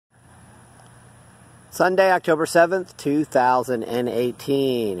Sunday, October 7th,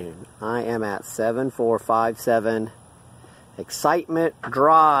 2018. I am at 7457 Excitement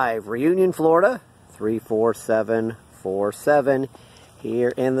Drive, Reunion, Florida, 34747,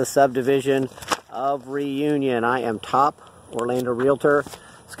 here in the subdivision of Reunion. I am top Orlando Realtor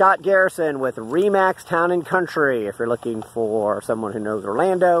Scott Garrison with ReMax Town Country. If you're looking for someone who knows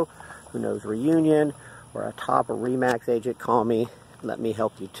Orlando, who knows Reunion, or a top ReMax agent, call me. Let me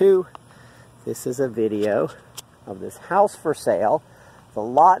help you too. This is a video of this house for sale. The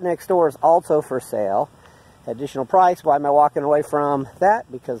lot next door is also for sale. Additional price. Why am I walking away from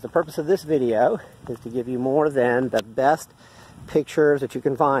that? Because the purpose of this video is to give you more than the best pictures that you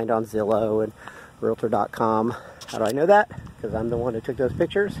can find on Zillow and Realtor.com. How do I know that? Because I'm the one who took those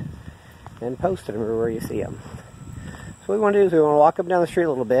pictures and posted them everywhere you see them. So what we want to do is we want to walk up and down the street a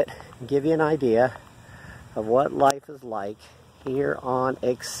little bit and give you an idea of what life is like here on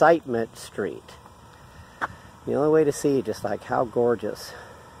Excitement Street. The only way to see just like how gorgeous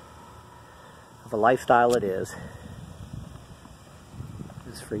of a lifestyle it is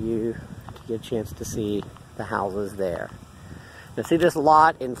for you to get a chance to see the houses there. Now see this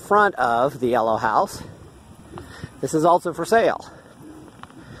lot in front of the yellow house? This is also for sale.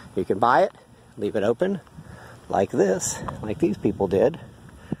 You can buy it, leave it open like this, like these people did,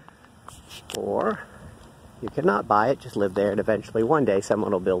 or you cannot buy it, just live there, and eventually one day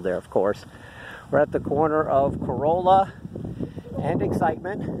someone will build there, of course. We're at the corner of Corolla and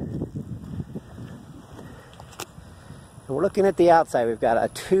Excitement. And we're looking at the outside. We've got a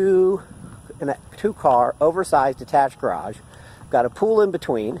two-car, oversized detached garage. We've got a pool in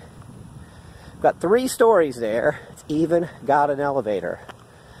between. We've got 3 stories there. It's even got an elevator.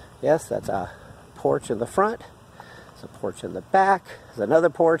 Yes, that's a porch in the front. There's a porch in the back. There's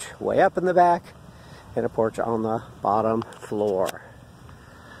another porch way up in the back, and a porch on the bottom floor.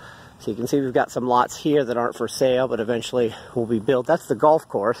 So you can see we've got some lots here that aren't for sale, but eventually will be built. That's the golf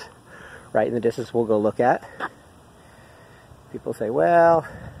course right in the distance we'll go look at. People say, well,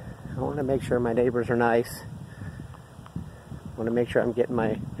 I want to make sure my neighbors are nice. I want to make sure I'm getting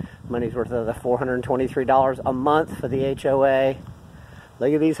my money's worth of the $423 a month for the HOA.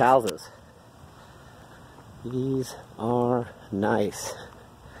 Look at these houses. These are nice.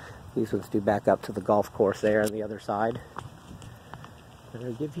 These ones do back up to the golf course there on the other side. And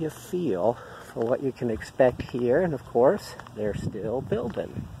it'll give you a feel for what you can expect here. And of course, they're still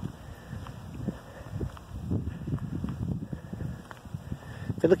building.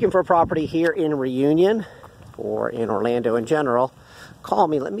 If you're looking for a property here in Reunion or in Orlando in general, call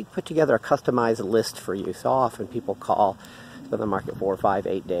me. Let me put together a customized list for you. So often people call, it's been on the market 4, 5,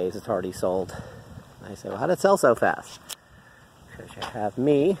 8 days, it's already sold. And I say, well, how did it sell so fast? Because you have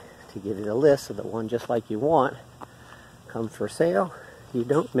me to give you the list of the one just like you want comes for sale. You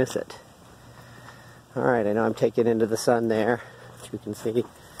don't miss it. Alright, I know I'm taking into the sun there. As you can see,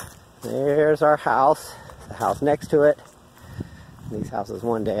 there's our house, the house next to it. And these houses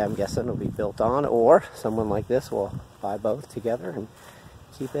one day I'm guessing will be built on, or someone like this will buy both together and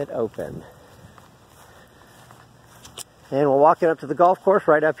keep it open. And we're walking up to the golf course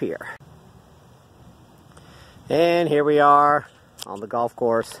right up here. And here we are on the golf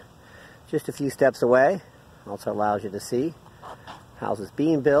course, just a few steps away. Also allows you to see houses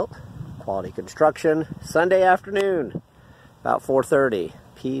being built, quality construction. Sunday afternoon, about 4:30.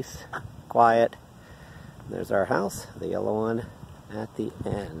 Peace, quiet. And there's our house, the yellow one at the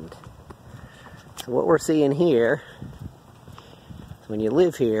end. So what we're seeing here, when you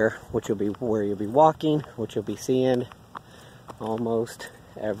live here, where you'll be walking, what you'll be seeing almost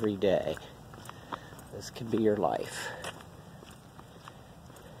every day. This could be your life.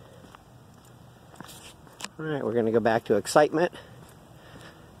 Alright, we're going to go back to Excitement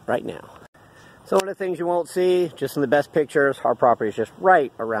right now. So one of the things you won't see, just in the best pictures, our property is just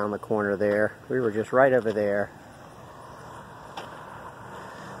right around the corner there. We were just right over there.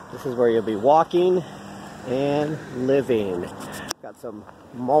 This is where you'll be walking and living. Got some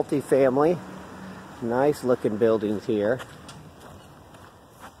multi-family, nice looking buildings here.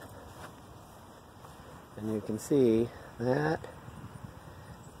 And you can see that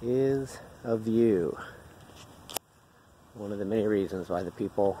is a view. One of the many reasons why the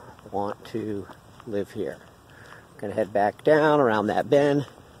people want to live here. We're going to head back down around that bend,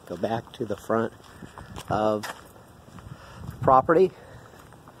 go back to the front of the property.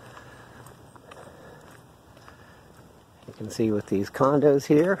 You can see with these condos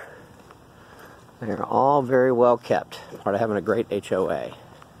here, they're all very well kept. Part of having a great HOA.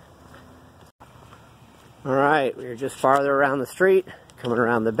 Alright, we're just farther around the street, coming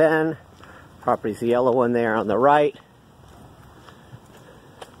around the bend. Property's the yellow one there on the right.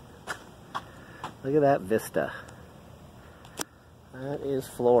 Look at that vista. That is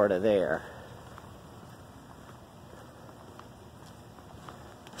Florida there.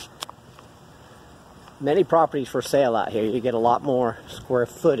 Many properties for sale out here. You get a lot more square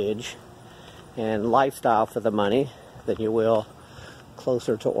footage and lifestyle for the money than you will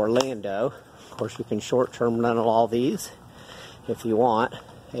closer to Orlando. Of course, you can short-term rental all these if you want.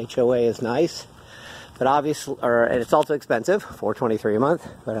 HOA is nice, but obviously, and it's also expensive, $423 a month.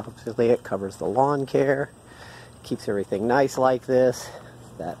 But obviously, it covers the lawn care, keeps everything nice like this.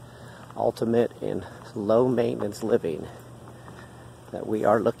 That ultimate in low-maintenance living that we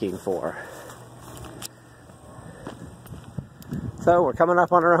are looking for. So we're coming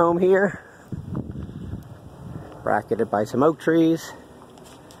up on our home here, bracketed by some oak trees.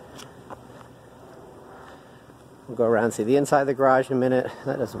 We'll go around and see the inside of the garage in a minute.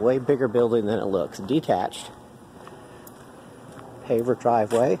 That is a way bigger building than it looks. Detached. Paver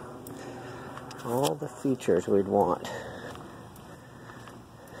driveway. All the features we'd want.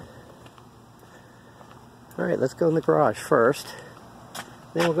 Alright, let's go in the garage first.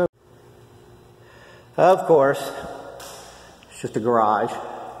 Then we'll go. Of course, it's just a garage.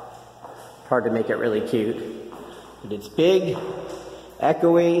 Hard to make it really cute. But it's big,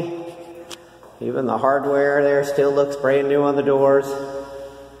 echoey. Even the hardware there still looks brand new on the doors.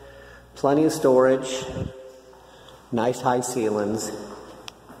 Plenty of storage. Nice high ceilings.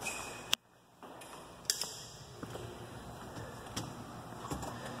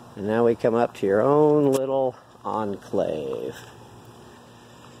 And now we come up to your own little enclave.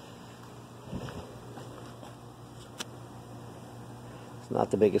 It's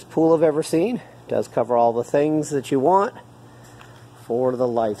not the biggest pool I've ever seen. It does cover all the things that you want for the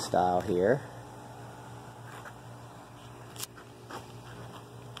lifestyle here.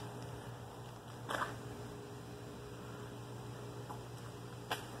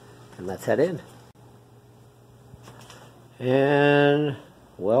 And let's head in. And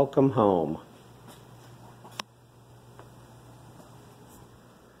welcome home.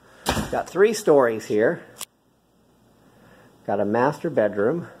 Got 3 stories here. Got a master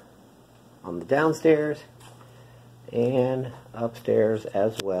bedroom on the downstairs and upstairs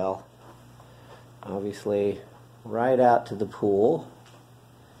as well. Obviously, right out to the pool.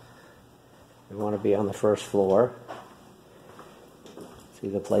 We want to be on the first floor. See,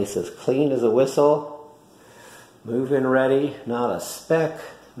 the place is clean as a whistle. Move-in ready. Not a speck,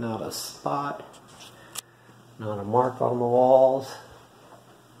 not a spot, not a mark on the walls.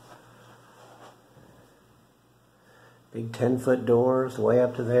 Big 10-foot doors way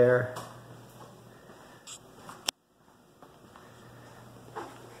up to there.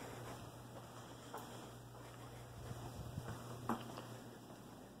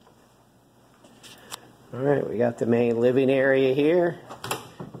 Alright, we got the main living area here.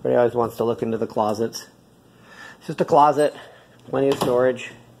 Everybody always wants to look into the closets. It's just a closet, plenty of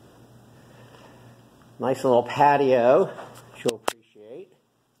storage. Nice little patio, which you'll appreciate.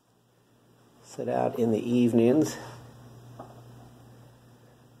 Sit out in the evenings.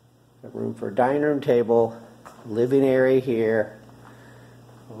 Got room for a dining room table, living area here,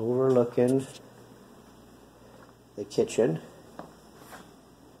 overlooking the kitchen.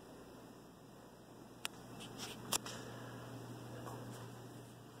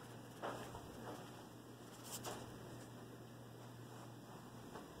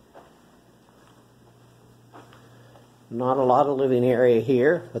 Not a lot of living area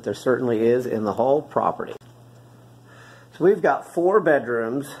here, but there certainly is in the whole property. So we've got 4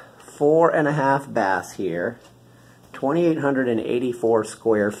 bedrooms, 4.5 baths here, 2,884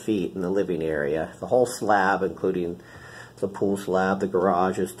 square feet in the living area. The whole slab, including the pool slab, the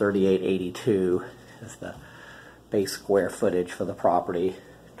garage is 3,882. That's the base square footage for the property.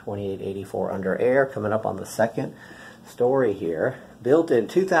 2,884 under air, coming up on the 2nd story here. Built in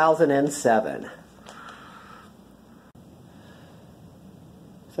 2007.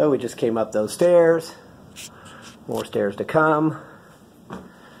 So we just came up those stairs. More stairs to come.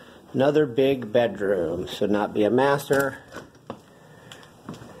 Another big bedroom. Should not be a master.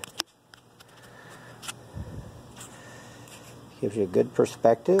 Gives you a good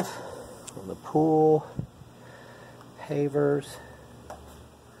perspective on the pool, pavers.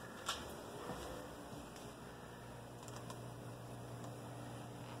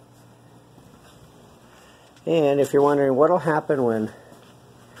 And if you're wondering what will happen when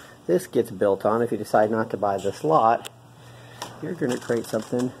this gets built on, if you decide not to buy this lot, you're going to create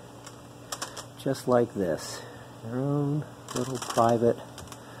something just like this. Your own little private,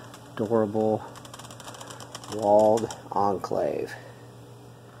 adorable, walled enclave.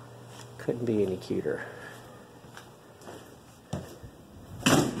 Couldn't be any cuter.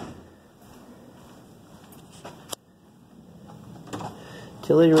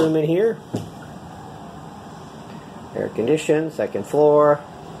 Utility room in here. Air conditioned, second floor.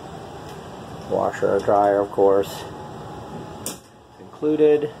 Washer or dryer, of course,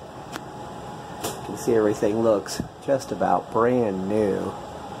 included. You can see everything looks just about brand new.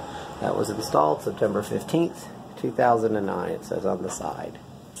 That was installed September 15th, 2009, it says on the side.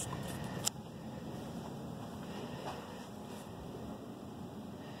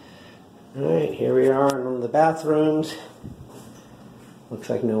 Alright, here we are in one of the bathrooms. Looks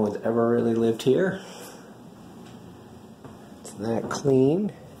like no one's ever really lived here. It's that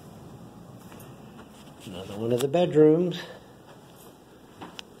clean. Another one of the bedrooms.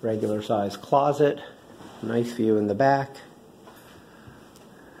 Regular size closet. Nice view in the back.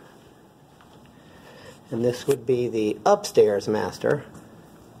 And this would be the upstairs master.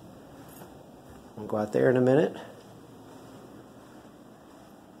 We'll go out there in a minute.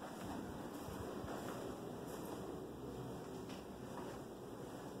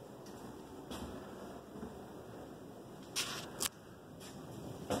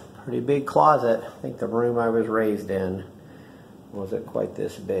 Pretty big closet. I think the room I was raised in wasn't quite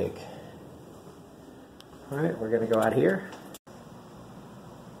this big. Alright, we're going to go out here.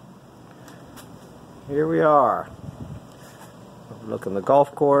 Here we are. Overlooking the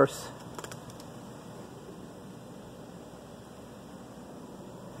golf course.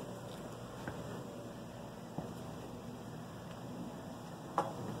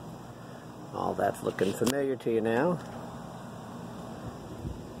 All that's looking familiar to you now.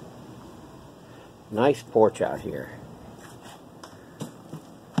 Nice porch out here.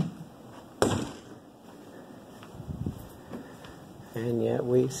 And yet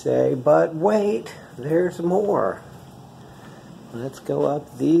we say, but wait, there's more. Let's go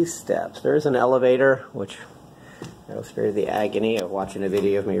up these steps. There's an elevator, which illustrated the agony of watching a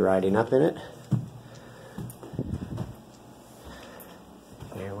video of me riding up in it.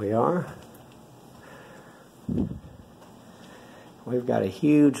 Here we are. We've got a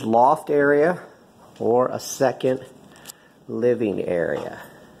huge loft area or a second living area.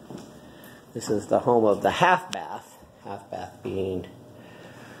 This is the home of the half bath being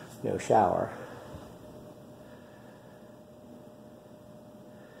no shower.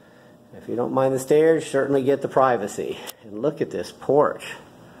 If you don't mind the stairs, certainly get the privacy. And look at this porch.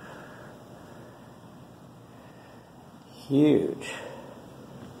 Huge.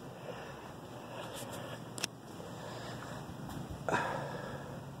 A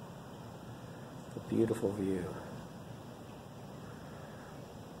beautiful view.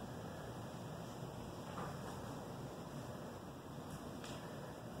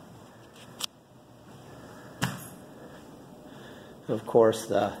 Of course,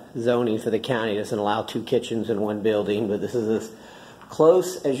 the zoning for the county doesn't allow 2 kitchens in one building, but this is as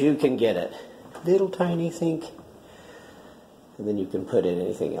close as you can get it. Little tiny sink. And then you can put in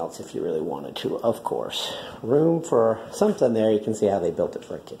anything else if you really wanted to, of course. Room for something there. You can see how they built it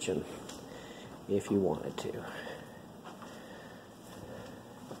for a kitchen, if you wanted to.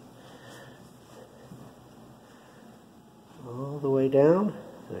 All the way down.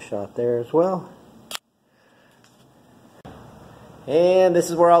 A shot there as well. And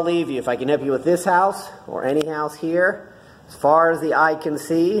this is where I'll leave you. If I can help you with this house or any house here, as far as the eye can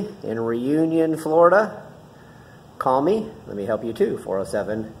see in Reunion, Florida, call me. Let me help you too.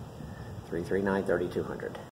 407-339-3200.